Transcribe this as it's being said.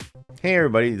Hey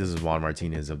everybody, this is Juan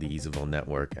Martinez of the ezyville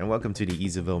Network, and welcome to the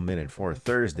ezyville Minute for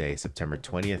Thursday, September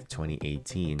 20th,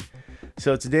 2018.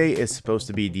 So today is supposed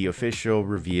to be the official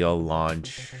reveal,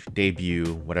 launch,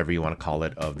 debut, whatever you want to call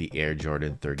it, of the Air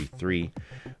Jordan 33,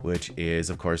 which is,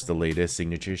 of course, the latest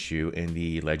signature shoe in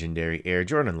the legendary Air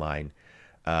Jordan line.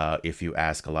 If you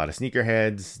ask a lot of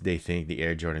sneakerheads, they think the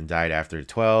Air Jordan died after the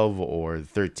 12 or the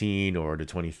 13 or the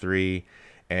 23,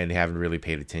 and they haven't really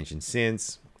paid attention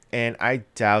since. And I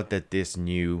doubt that this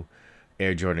new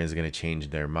Air Jordan is going to change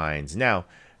their minds. Now,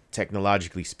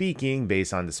 technologically speaking,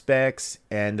 based on the specs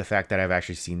and the fact that I've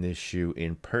actually seen this shoe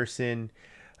in person,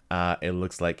 it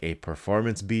looks like a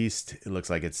performance beast. It looks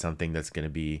like it's something that's going to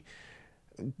be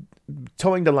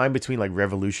towing the line between like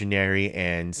revolutionary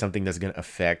and something that's going to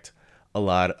affect a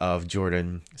lot of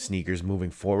Jordan sneakers moving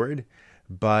forward.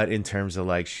 But in terms of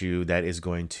like shoe that is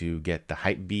going to get the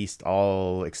hype beast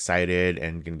all excited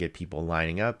and gonna get people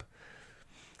lining up,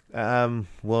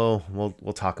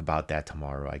 we'll talk about that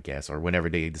tomorrow, I guess, or whenever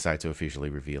they decide to officially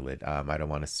reveal it. I don't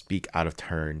want to speak out of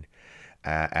turn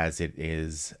as it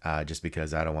is, just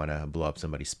because I don't want to blow up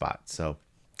somebody's spot. So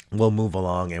we'll move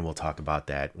along and we'll talk about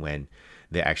that when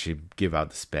they actually give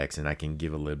out the specs, and I can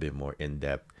give a little bit more in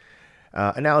depth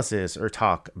analysis or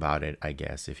talk about it, I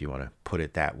guess, if you want to put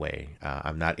it that way.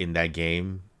 I'm not in that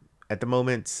game at the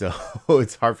moment, so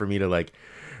it's hard for me to like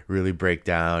really break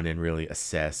down and really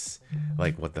assess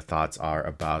like what the thoughts are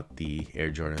about the Air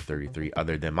Jordan 33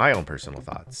 other than my own personal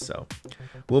thoughts. So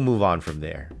we'll move on from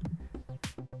there.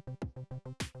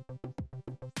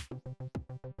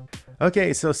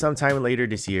 Okay, so sometime later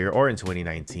this year or in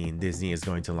 2019, Disney is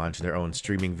going to launch their own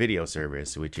streaming video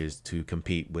service, which is to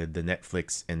compete with the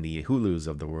Netflix and the Hulus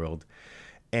of the world.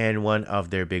 And one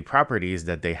of their big properties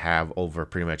that they have over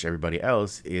pretty much everybody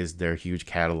else is their huge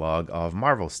catalog of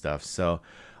Marvel stuff. So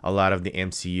a lot of the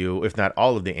MCU, if not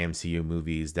all of the MCU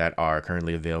movies that are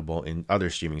currently available in other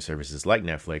streaming services like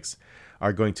Netflix,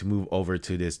 are going to move over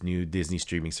to this new Disney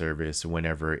streaming service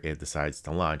whenever it decides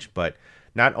to launch. But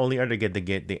not only are they going to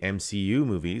get the MCU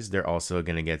movies, they're also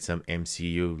going to get some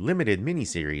MCU limited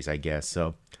miniseries, I guess.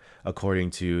 So,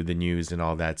 according to the news and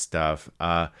all that stuff,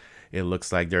 it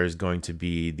looks like there's going to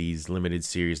be these limited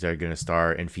series that are going to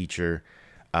star and feature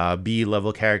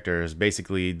B-level characters,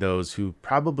 basically those who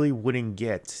probably wouldn't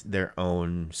get their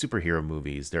own superhero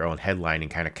movies, their own headlining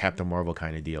kind of Captain Marvel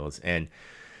kind of deals. And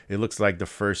it looks like the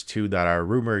first two that are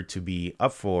rumored to be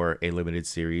up for a limited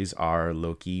series are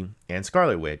Loki and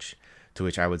Scarlet Witch. To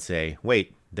which I would say,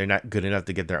 wait, they're not good enough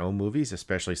to get their own movies,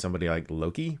 especially somebody like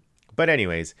Loki? But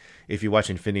anyways, if you watch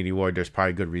Infinity War, there's probably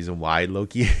a good reason why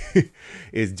Loki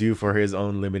is due for his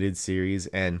own limited series.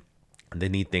 And the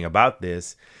neat thing about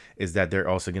this is that they're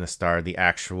also going to star the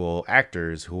actual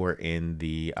actors who are in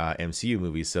the MCU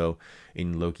movies. So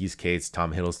in Loki's case,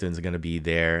 Tom Hiddleston's going to be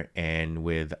there. And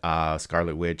with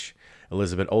Scarlet Witch,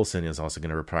 Elizabeth Olsen is also going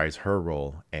to reprise her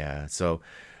role. So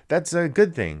that's a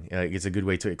good thing. It's a good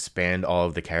way to expand all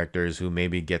of the characters who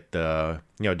maybe get the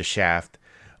shaft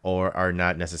or are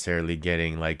not necessarily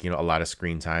getting like a lot of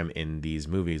screen time in these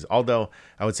movies. Although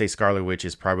I would say Scarlet Witch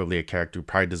is probably a character who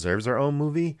probably deserves her own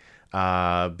movie,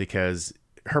 because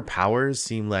her powers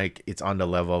seem like it's on the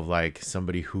level of like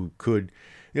somebody who could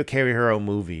carry her own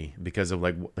movie because of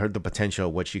like the potential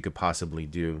of what she could possibly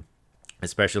do,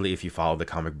 especially if you follow the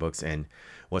comic books and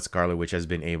what Scarlet Witch has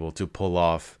been able to pull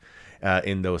off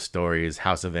in those stories.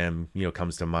 House of M,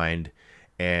 comes to mind.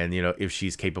 And, if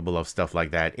she's capable of stuff like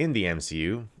that in the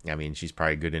MCU, I mean, she's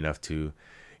probably good enough to,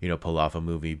 pull off a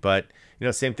movie. But,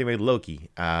 same thing with Loki.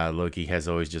 Loki has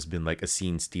always just been like a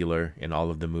scene stealer in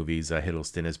all of the movies.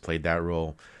 Hiddleston has played that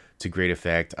role to great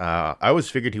effect. I always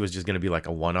figured he was just going to be like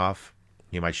a one-off.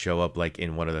 He might show up like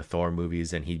in one of the Thor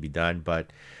movies and he'd be done.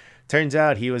 But turns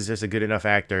out he was just a good enough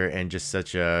actor and just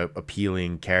such a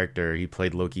appealing character. He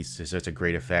played Loki to such a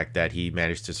great effect that he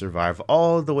managed to survive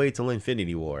all the way till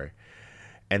Infinity War.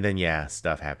 And then, yeah,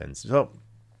 stuff happens. So,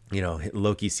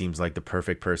 Loki seems like the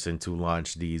perfect person to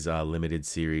launch these limited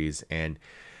series. And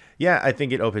yeah, I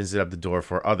think it opens it up the door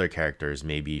for other characters.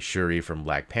 Maybe Shuri from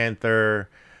Black Panther,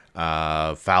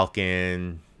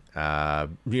 Falcon.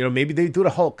 Maybe they do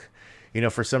the Hulk.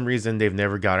 For some reason, they've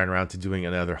never gotten around to doing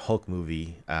another Hulk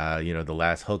movie. The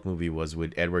last Hulk movie was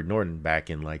with Edward Norton back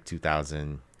in like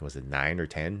 2000, was it 9 or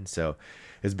 10? So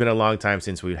it's been a long time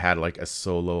since we've had like a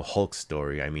solo Hulk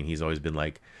story. I mean, he's always been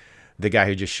like the guy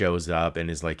who just shows up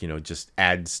and is like, just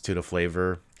adds to the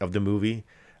flavor of the movie.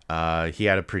 He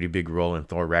had a pretty big role in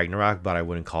Thor Ragnarok, but I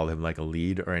wouldn't call him like a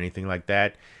lead or anything like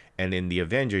that. And in the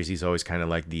Avengers, he's always kind of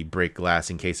like the break glass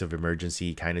in case of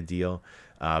emergency kind of deal.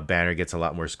 Banner gets a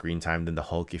lot more screen time than the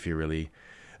Hulk if you really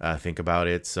think about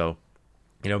it. So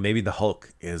maybe the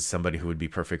Hulk is somebody who would be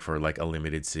perfect for like a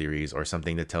limited series or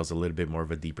something that tells a little bit more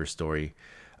of a deeper story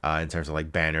in terms of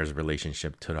like Banner's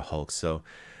relationship to the Hulk. So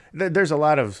there's a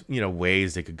lot of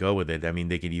ways they could go with it. I mean,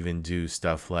 they could even do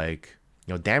stuff like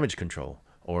damage control,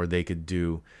 or they could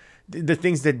do the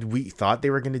things that we thought they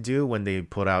were going to do when they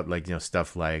put out like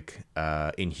stuff like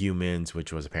Inhumans,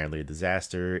 which was apparently a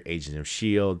disaster, Agents of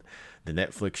Shield, the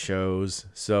Netflix shows.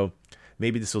 So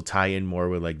maybe this will tie in more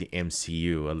with like the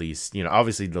MCU, at least.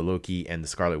 Obviously the Loki and the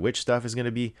Scarlet Witch stuff is going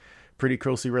to be pretty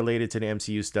closely related to the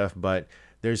MCU stuff, but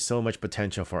there's so much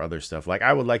potential for other stuff. Like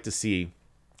I would like to see,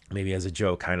 maybe as a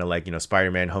joke, kind of like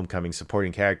Spider-Man Homecoming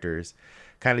supporting characters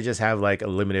kind of just have like a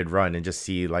limited run and just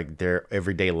see like their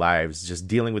everyday lives, just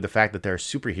dealing with the fact that there are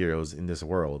superheroes in this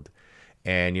world,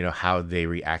 and how they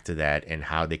react to that and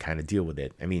how they kind of deal with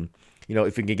it. I mean,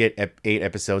 if we could get 8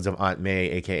 episodes of Aunt May,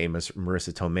 aka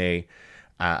Marissa Tomei,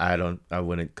 I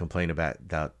wouldn't complain about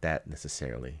that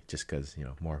necessarily, just because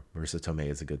more Marissa Tomei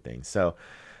is a good thing. So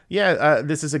yeah,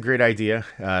 this is a great idea.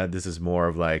 This is more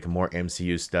of like more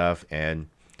MCU stuff, and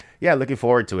yeah, looking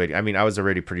forward to it. I mean, I was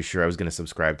already pretty sure I was going to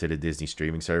subscribe to the Disney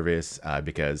streaming service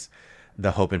because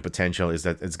the hope and potential is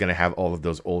that it's going to have all of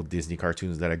those old Disney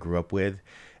cartoons that I grew up with.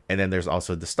 And then there's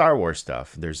also the Star Wars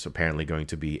stuff. There's apparently going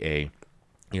to be a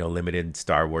limited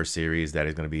Star Wars series that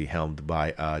is going to be helmed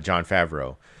by Jon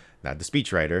Favreau, not the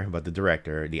speechwriter, but the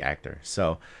director, the actor.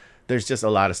 So there's just a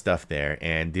lot of stuff there,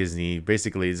 and Disney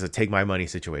basically is a take my money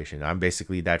situation. I'm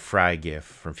basically that Fry gif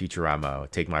from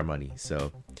Futurama, take my money.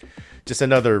 So just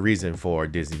another reason for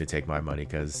Disney to take my money,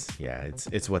 because yeah,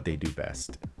 it's what they do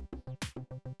best.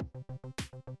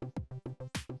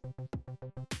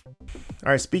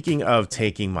 All right, speaking of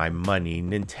taking my money,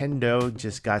 Nintendo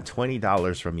just got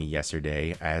 $20 from me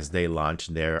yesterday as they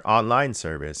launched their online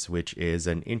service, which is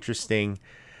an interesting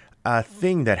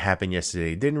thing that happened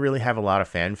yesterday. Didn't really have a lot of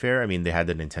fanfare. I mean, they had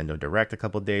the Nintendo Direct a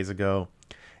couple of days ago,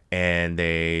 and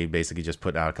they basically just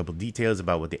put out a couple of details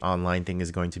about what the online thing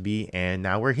is going to be, and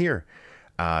now we're here.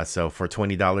 So for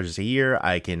 $20 a year,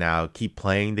 I can now keep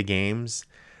playing the games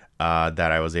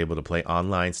that I was able to play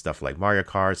online, stuff like Mario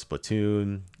Kart,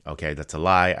 Splatoon. Okay, that's a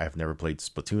lie. I've never played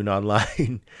Splatoon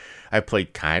online. I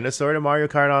played kind of sort of Mario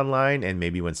Kart online, and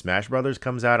maybe when Smash Brothers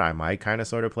comes out, I might kind of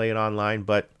sort of play it online,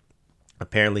 but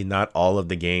apparently not all of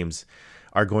the games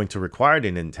are going to require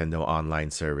the Nintendo online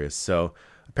service. So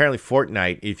apparently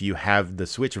Fortnite, if you have the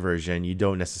Switch version, you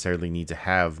don't necessarily need to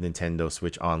have Nintendo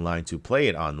Switch Online to play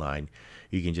it online.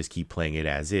 You can just keep playing it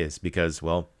as is because,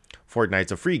 well,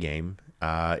 Fortnite's a free game.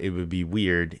 It would be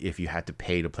weird if you had to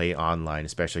pay to play online,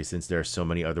 especially since there are so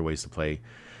many other ways to play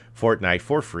Fortnite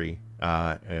for free.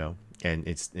 And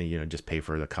it's just pay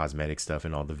for the cosmetic stuff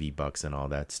and all the V-Bucks and all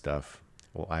that stuff.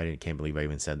 Well, I can't believe I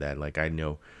even said that. Like, I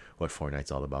know what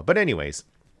Fortnite's all about. But anyways,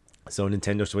 so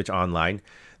Nintendo Switch Online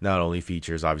not only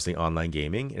features, obviously, online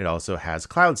gaming, it also has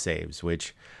cloud saves,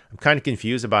 which I'm kind of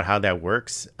confused about how that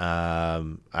works. I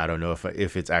don't know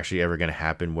if it's actually ever going to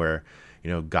happen where,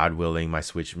 God willing, my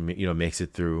Switch, makes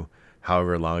it through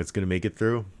however long it's going to make it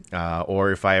through.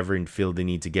 Or if I ever feel the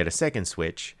need to get a second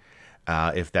Switch,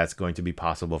 if that's going to be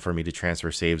possible for me to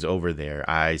transfer saves over there.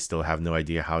 I still have no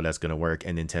idea how that's going to work,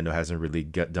 and Nintendo hasn't really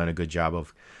done a good job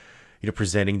of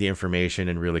presenting the information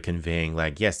and really conveying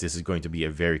like, yes, this is going to be a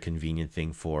very convenient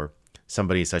thing for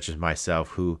somebody such as myself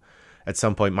who at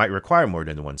some point might require more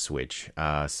than one Switch.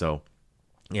 So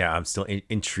yeah, I'm still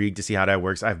intrigued to see how that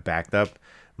works. I've backed up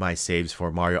my saves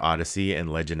for Mario Odyssey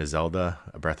and Legend of Zelda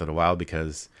Breath of the Wild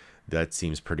because that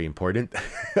seems pretty important.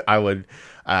 I would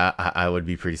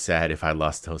be pretty sad if I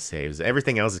lost those saves.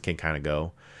 Everything else can kind of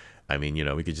go. I mean,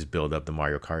 we could just build up the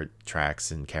Mario Kart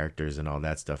tracks and characters and all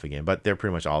that stuff again, but they're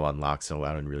pretty much all unlocked, so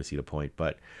I don't really see the point.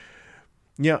 But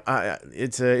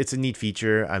it's a neat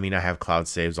feature. I mean, I have cloud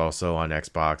saves also on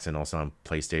Xbox and also on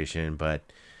PlayStation,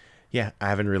 but yeah, I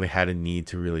haven't really had a need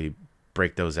to really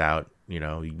break those out.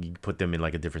 You put them in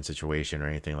like a different situation or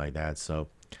anything like that. So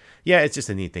yeah, it's just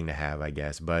a neat thing to have, I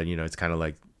guess. But it's kind of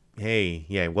like, hey,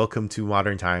 yeah, welcome to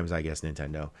modern times, I guess,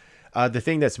 Nintendo. The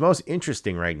thing that's most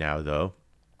interesting right now, though,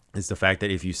 is the fact that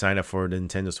if you sign up for the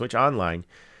Nintendo Switch Online,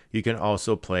 you can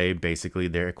also play basically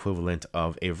their equivalent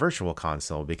of a virtual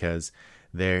console, because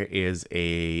there is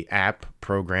a app,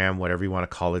 program, whatever you want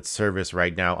to call it, service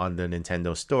right now on the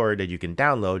Nintendo Store that you can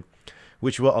download,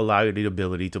 which will allow you the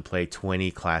ability to play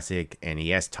 20 classic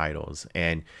NES titles.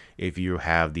 And if you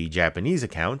have the Japanese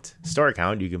store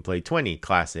account, you can play 20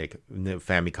 classic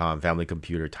Famicom, Family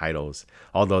Computer titles,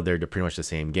 although they're pretty much the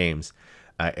same games.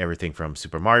 Everything from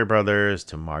Super Mario Brothers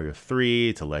to Mario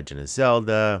 3 to Legend of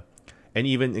Zelda, and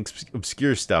even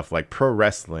obscure stuff like pro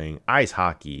wrestling, ice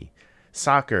hockey,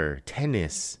 soccer,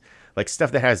 tennis, like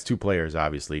stuff that has two players.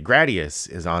 Obviously, Gradius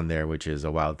is on there, which is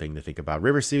a wild thing to think about.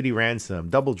 River City Ransom,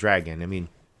 Double Dragon. I mean,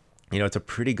 it's a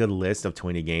pretty good list of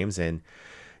 20 games, and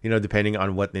depending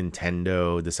on what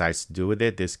Nintendo decides to do with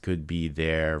it, this could be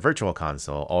their virtual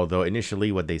console. Although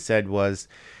initially what they said was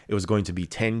it was going to be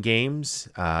 10 games,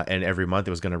 and every month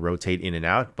it was going to rotate in and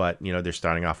out. But, they're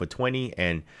starting off with 20,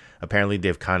 and apparently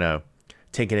they've kind of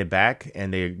taken it back,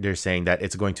 and they're saying that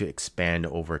it's going to expand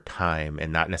over time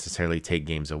and not necessarily take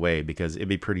games away, because it'd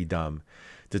be pretty dumb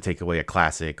to take away a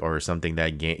classic or something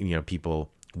that people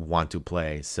want to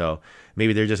play. So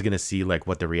maybe they're just going to see like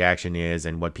what the reaction is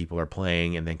and what people are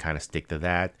playing, and then kind of stick to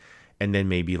that, and then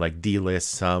maybe like delist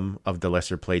some of the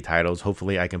lesser played titles.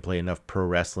 Hopefully I can play enough pro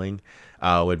wrestling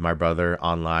with my brother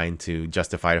online to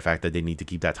justify the fact that they need to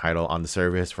keep that title on the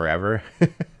service forever.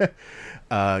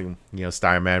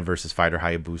 Starman versus Fighter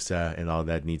Hayabusa and all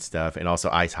that neat stuff, and also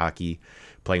ice hockey,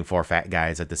 playing four fat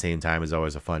guys at the same time is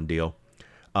always a fun deal.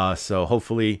 So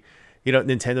hopefully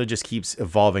Nintendo just keeps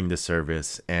evolving the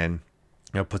service, and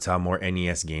puts out more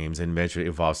NES games, and eventually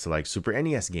evolves to like Super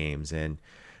NES games and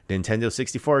Nintendo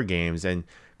 64 games. And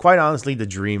quite honestly, the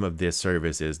dream of this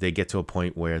service is they get to a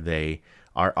point where they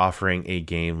are offering a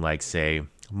game like, say,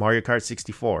 Mario Kart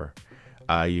 64.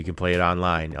 You can play it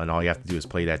online, and all you have to do is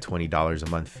play that $20 a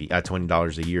month fee,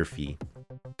 $20 a year fee.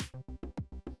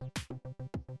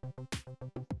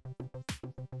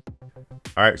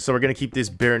 All right, so we're going to keep this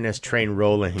bitterness train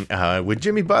rolling with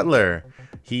Jimmy Butler.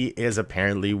 He is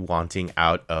apparently wanting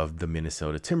out of the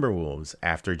Minnesota Timberwolves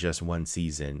after just one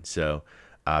season. So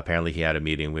apparently he had a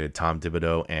meeting with Tom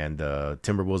Thibodeau and the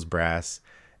Timberwolves brass.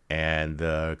 And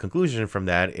the conclusion from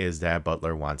that is that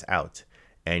Butler wants out.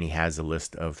 And he has a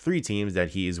list of 3 teams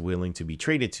that he is willing to be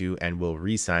traded to and will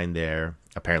re-sign there.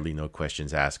 Apparently no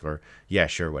questions asked, or yeah,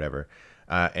 sure, whatever.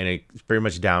 And it's pretty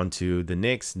much down to the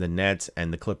Knicks, the Nets,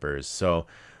 and the Clippers. So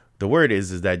the word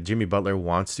is that Jimmy Butler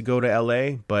wants to go to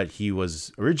LA, but he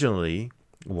was originally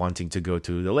wanting to go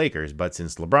to the Lakers. But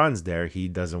since LeBron's there, he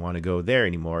doesn't want to go there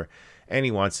anymore, and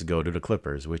he wants to go to the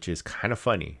Clippers, which is kind of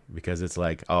funny because it's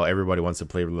like, oh, everybody wants to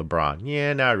play with LeBron.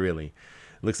 Yeah, not really.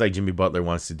 Looks like Jimmy Butler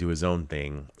wants to do his own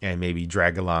thing and maybe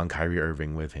drag along Kyrie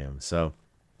Irving with him. So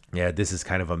yeah, this is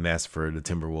kind of a mess for the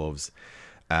Timberwolves.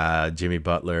 Jimmy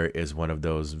Butler is one of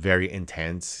those very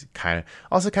intense, kind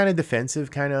of defensive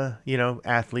kind of,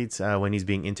 athletes when he's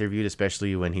being interviewed,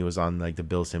 especially when he was on like the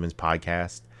Bill Simmons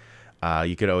podcast.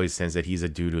 You could always sense that he's a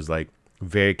dude who's like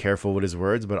very careful with his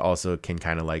words, but also can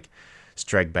kind of like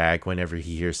strike back whenever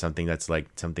he hears something that's like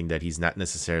something that he's not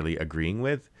necessarily agreeing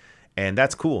with. And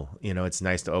that's cool. It's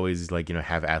nice to always like,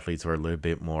 have athletes who are a little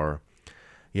bit more,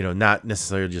 not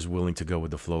necessarily just willing to go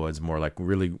with the flow. It's more like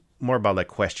really more about like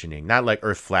questioning, not like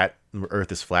earth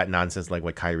is flat nonsense like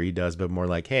what Kyrie does, but more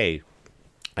like, hey,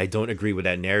 I don't agree with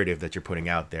that narrative that you're putting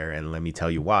out there, and let me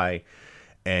tell you why,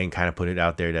 and kind of put it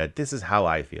out there that this is how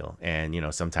I feel. And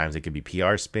sometimes it could be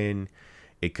PR spin,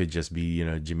 it could just be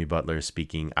Jimmy Butler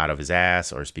speaking out of his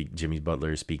ass, or Jimmy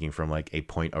Butler speaking from like a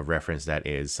point of reference that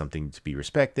is something to be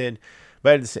respected.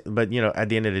 But at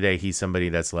the end of the day, he's somebody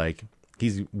that's like,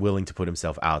 he's willing to put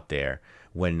himself out there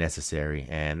when necessary,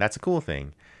 and that's a cool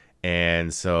thing.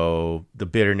 And so the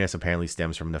bitterness apparently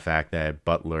stems from the fact that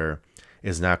Butler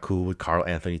is not cool with Karl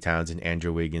Anthony Towns and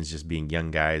Andrew Wiggins just being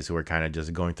young guys who are kind of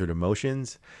just going through the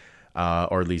motions,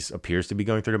 or at least appears to be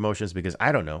going through the motions, because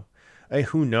I don't know.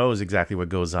 Who knows exactly what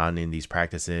goes on in these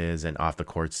practices and off the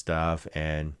court stuff.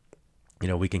 And,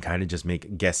 we can kind of just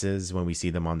make guesses when we see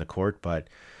them on the court, but,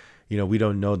 we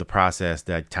don't know the process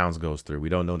that Towns goes through. We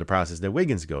don't know the process that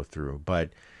Wiggins go through, but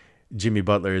Jimmy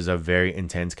Butler is a very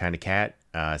intense kind of cat.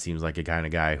 Seems like a kind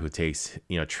of guy who takes,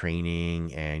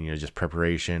 training and, just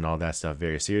preparation, all that stuff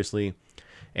very seriously.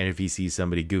 And if he sees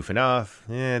somebody goofing off,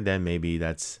 then maybe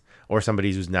that's, or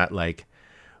somebody who's not like,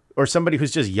 or somebody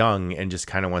who's just young and just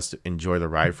kind of wants to enjoy the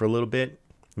ride for a little bit,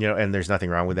 and there's nothing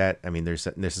wrong with that. I mean, there's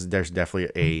definitely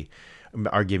a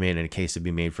argument and a case to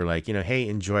be made for like, hey,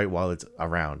 enjoy it while it's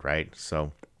around, right?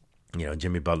 So,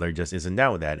 Jimmy Butler just isn't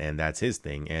down with that, and that's his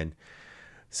thing. And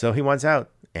so he wants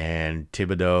out, and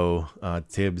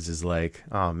Tibbs is like,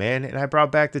 oh man, and I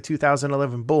brought back the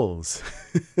 2011 Bulls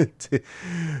to the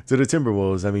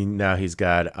Timberwolves. I mean, now he's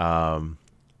got,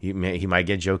 he might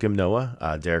get Joakim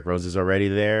Noah. Derrick Rose is already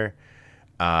there.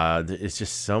 It's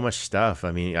just so much stuff.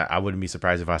 I mean, I wouldn't be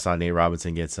surprised if I saw Nate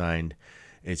Robinson get signed.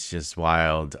 It's just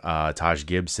wild. Taj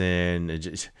Gibson,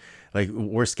 like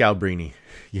where's Scalabrini,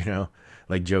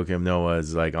 like Joakim Noah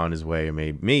is like on his way,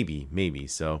 maybe.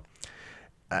 So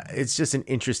it's just an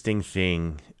interesting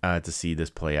thing to see this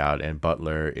play out. And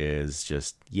Butler is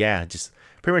just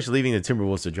pretty much leaving the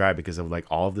Timberwolves to dry because of like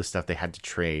all of the stuff they had to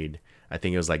trade I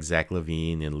think it was like Zach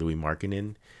LaVine and Louis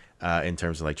Markkinen in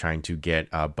terms of like trying to get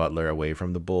Butler away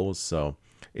from the Bulls. So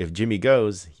if Jimmy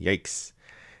goes, yikes.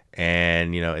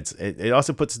 And it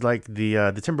also puts like the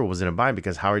Timberwolves in a bind,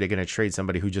 because how are they going to trade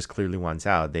somebody who just clearly wants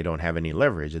out? They don't have any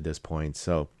leverage at this point.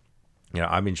 So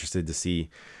I'm interested to see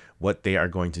what they are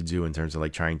going to do in terms of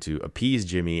like trying to appease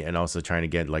Jimmy and also trying to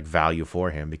get like value for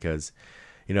him, because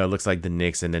it looks like the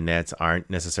Knicks and the Nets aren't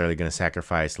necessarily going to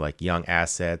sacrifice like young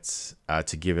assets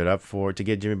to give it up to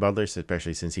get Jimmy Butler,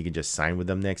 especially since he can just sign with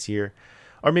them next year.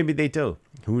 Or maybe they do.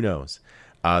 Who knows?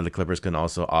 The Clippers can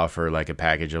also offer like a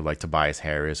package of like Tobias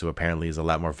Harris, who apparently is a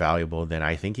lot more valuable than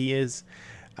I think he is,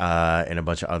 and a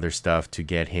bunch of other stuff to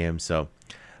get him. So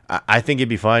I think it'd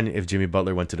be fun if Jimmy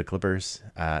Butler went to the Clippers.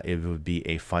 It would be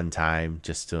a fun time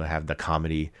just to have the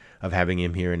comedy of having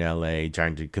him here in LA,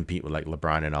 trying to compete with like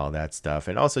LeBron and all that stuff.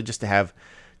 And also just to have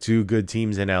two good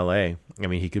teams in LA. I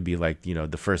mean, he could be like,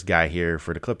 the first guy here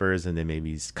for the Clippers, and then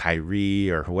maybe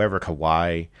Kyrie or whoever,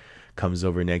 Kawhi, comes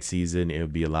over next season. It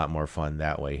would be a lot more fun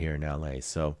that way here in LA.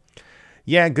 So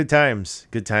yeah, good times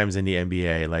in the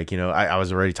NBA. Like, I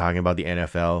was already talking about the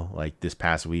NFL like this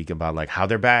past week about like how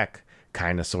they're back,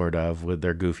 kind of sort of, with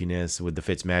their goofiness, with the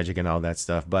Fitz magic and all that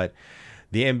stuff. But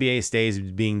the NBA stays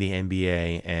being the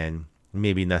NBA, and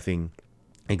maybe nothing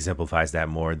exemplifies that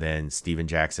more than Steven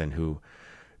Jackson, who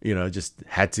just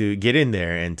had to get in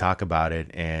there and talk about it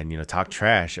and talk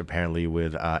trash apparently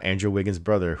with Andrew Wiggins'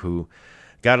 brother, who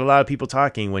got a lot of people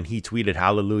talking when he tweeted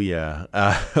hallelujah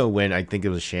when I think it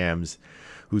was Shams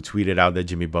who tweeted out that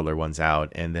Jimmy Butler wants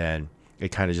out. And then it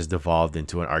kind of just devolved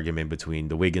into an argument between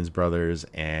the Wiggins brothers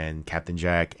and Captain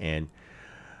Jack. And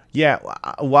yeah,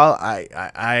 while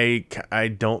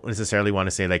I don't necessarily want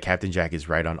to say that Captain Jack is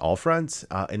right on all fronts,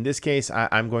 in this case,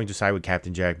 I'm going to side with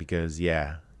Captain Jack, because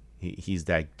yeah, he's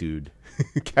that dude.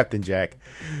 Captain Jack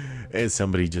is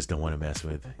somebody you just don't want to mess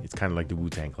with. It's kind of like the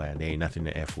Wu-Tang Clan. They ain't nothing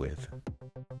to F with.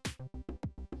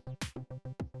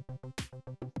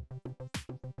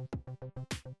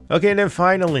 Okay, and then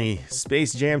finally,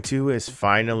 Space Jam 2 is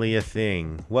finally a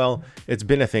thing. Well, it's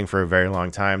been a thing for a very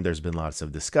long time. There's been lots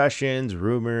of discussions,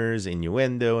 rumors,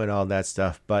 innuendo, and all that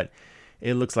stuff, but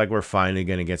it looks like we're finally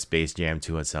going to get Space Jam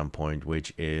 2 at some point,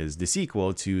 which is the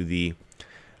sequel to the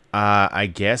I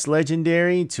guess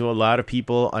legendary to a lot of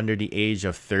people under the age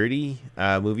of 30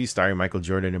 movie starring Michael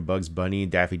Jordan and Bugs Bunny,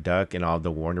 Daffy Duck, and all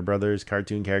the Warner Brothers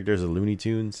cartoon characters, the Looney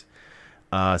Tunes.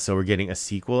 So we're getting a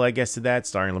sequel, I guess, to that,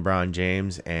 starring LeBron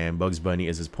James, and Bugs Bunny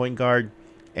is his point guard.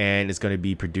 And it's going to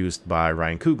be produced by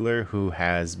Ryan Coogler, who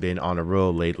has been on a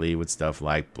roll lately with stuff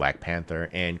like Black Panther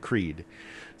and Creed.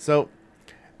 So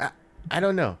I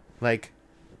don't know. Like,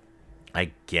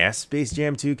 I guess Space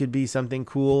Jam 2 could be something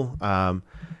cool.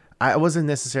 I wasn't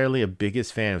necessarily a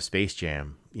biggest fan of Space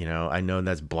Jam. I know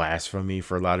that's blasphemy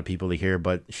for a lot of people to hear,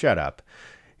 but shut up.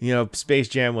 Space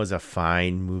Jam was a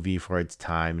fine movie for its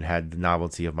time. It had the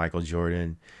novelty of Michael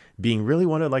Jordan being really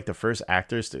one of like the first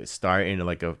actors to star in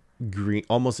like a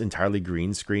almost entirely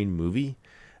green screen movie.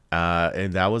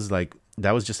 And that was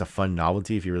just a fun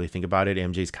novelty if you really think about it.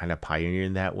 MJ's kind of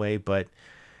pioneering that way, but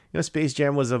Space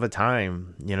Jam was of a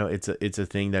time. It's a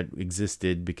thing that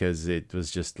existed because it was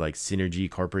just like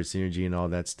synergy, corporate synergy, and all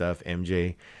that stuff.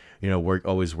 MJ,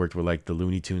 always worked with like the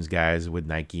Looney Tunes guys with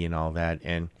Nike and all that,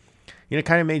 and it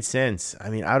kind of made sense. I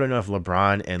mean, I don't know if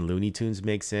LeBron and Looney Tunes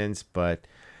make sense, but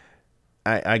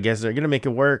I guess they're gonna make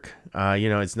it work.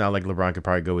 It's not like LeBron could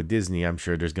probably go with Disney. I'm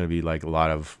sure there's gonna be like a lot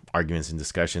of arguments and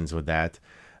discussions with that.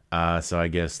 So I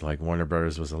guess like Warner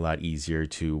Brothers was a lot easier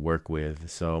to work with.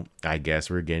 So I guess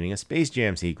we're getting a Space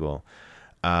Jam sequel.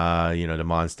 The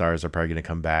Monstars are probably going to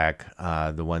come back.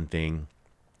 The one thing,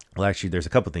 well, actually, there's a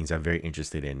couple things I'm very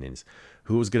interested in is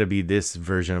who's going to be this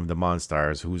version of the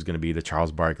Monstars, who's going to be the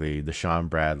Charles Barkley, the Sean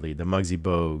Bradley, the Muggsy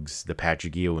Bogues, the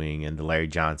Patrick Ewing, and the Larry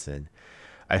Johnson.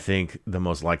 I think the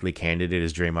most likely candidate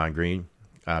is Draymond Green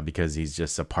because he's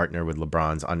just a partner with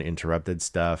LeBron's uninterrupted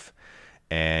stuff.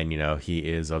 And, he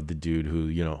is of the dude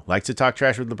who, likes to talk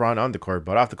trash with LeBron on the court,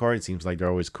 but off the court, it seems like they're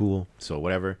always cool. So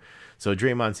whatever. So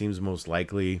Draymond seems most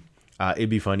likely. It'd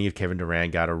be funny if Kevin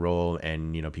Durant got a role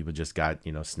and, people just got,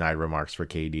 snide remarks for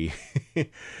KD.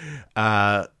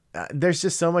 There's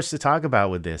just so much to talk about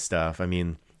with this stuff. I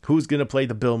mean, who's going to play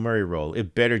the Bill Murray role?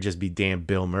 It better just be damn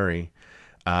Bill Murray.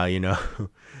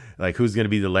 Like who's going to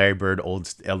be the Larry Bird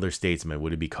elder statesman?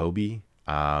 Would it be Kobe?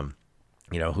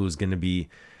 Who's going to be...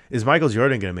 Is Michael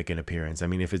Jordan going to make an appearance? I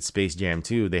mean, if it's Space Jam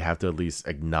 2, they have to at least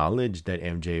acknowledge that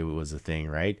MJ was a thing,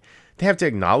 right? They have to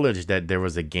acknowledge that there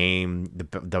was a game,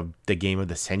 the game of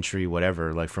the century,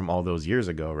 whatever, like from all those years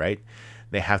ago, right?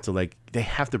 They have to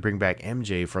bring back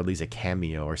MJ for at least a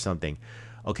cameo or something.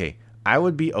 Okay, I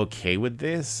would be okay with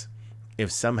this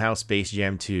if somehow Space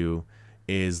Jam 2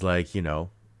 is like,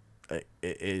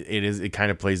 it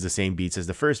kind of plays the same beats as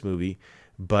the first movie,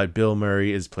 but Bill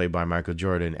Murray is played by Michael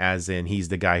Jordan, as in he's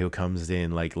the guy who comes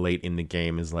in like late in the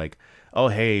game, is like, oh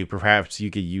hey, perhaps you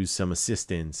could use some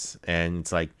assistance, and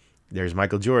it's like there's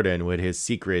Michael Jordan with his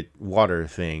secret water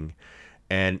thing,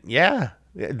 and yeah,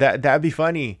 that'd be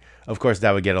funny. Of course,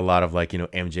 that would get a lot of like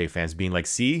MJ fans being like,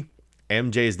 see,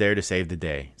 MJ is there to save the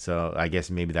day. So I guess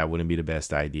maybe that wouldn't be the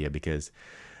best idea, because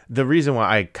the reason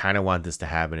why I kind of want this to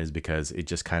happen is because it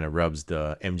just kind of rubs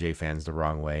the MJ fans the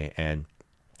wrong way, and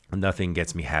nothing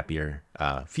gets me happier.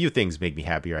 Few things make me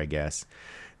happier, I guess,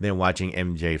 than watching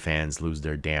MJ fans lose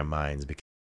their damn minds. Because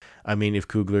I mean, if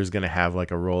Coogler's gonna have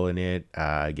like a role in it,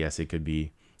 I guess it could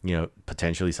be,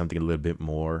 potentially something a little bit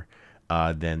more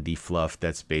than the fluff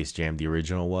that Space Jam the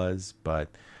original was. But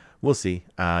we'll see.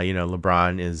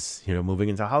 LeBron is moving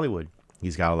into Hollywood.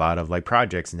 He's got a lot of like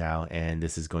projects now, and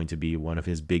this is going to be one of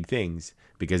his big things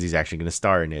because he's actually going to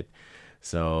star in it.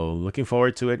 So looking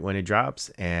forward to it when it drops,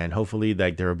 and hopefully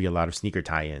like there will be a lot of sneaker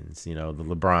tie-ins. The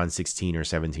LeBron 16 or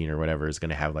 17 or whatever is going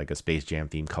to have like a Space Jam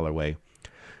themed colorway,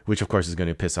 which of course is going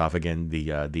to piss off again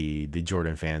the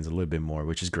Jordan fans a little bit more,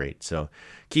 which is great. So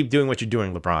keep doing what you're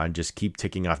doing, LeBron. Just keep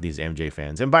ticking off these MJ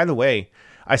fans. And by the way,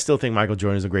 I still think Michael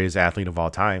Jordan is the greatest athlete of all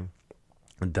time.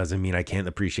 It doesn't mean I can't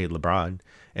appreciate LeBron.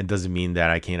 It doesn't mean that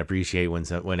I can't appreciate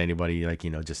when anybody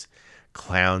just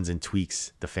clowns and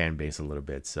tweaks the fan base a little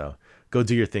bit. So go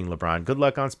do your thing, LeBron. Good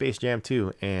luck on Space Jam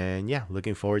 2. And yeah,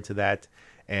 looking forward to that.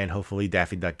 And hopefully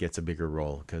Daffy Duck gets a bigger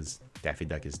role, because Daffy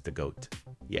Duck is the GOAT.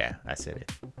 Yeah, I said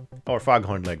it. Or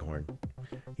Foghorn Leghorn.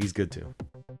 He's good too.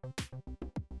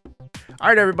 All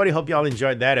right, everybody. Hope y'all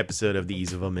enjoyed that episode of the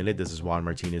ezyville Minute. This is Juan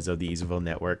Martinez of the ezyville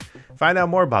Network. Find out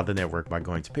more about the network by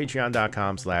going to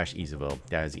patreon.com/ezyville.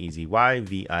 That is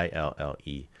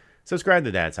ezyville. Subscribe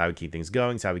to that. It's how we keep things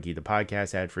going. It's how we keep the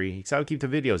podcast ad-free. It's how we keep the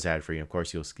videos ad-free. And of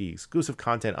course, you'll see exclusive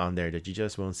content on there that you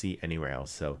just won't see anywhere else.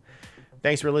 So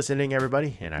thanks for listening,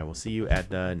 everybody, and I will see you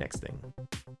at the next thing.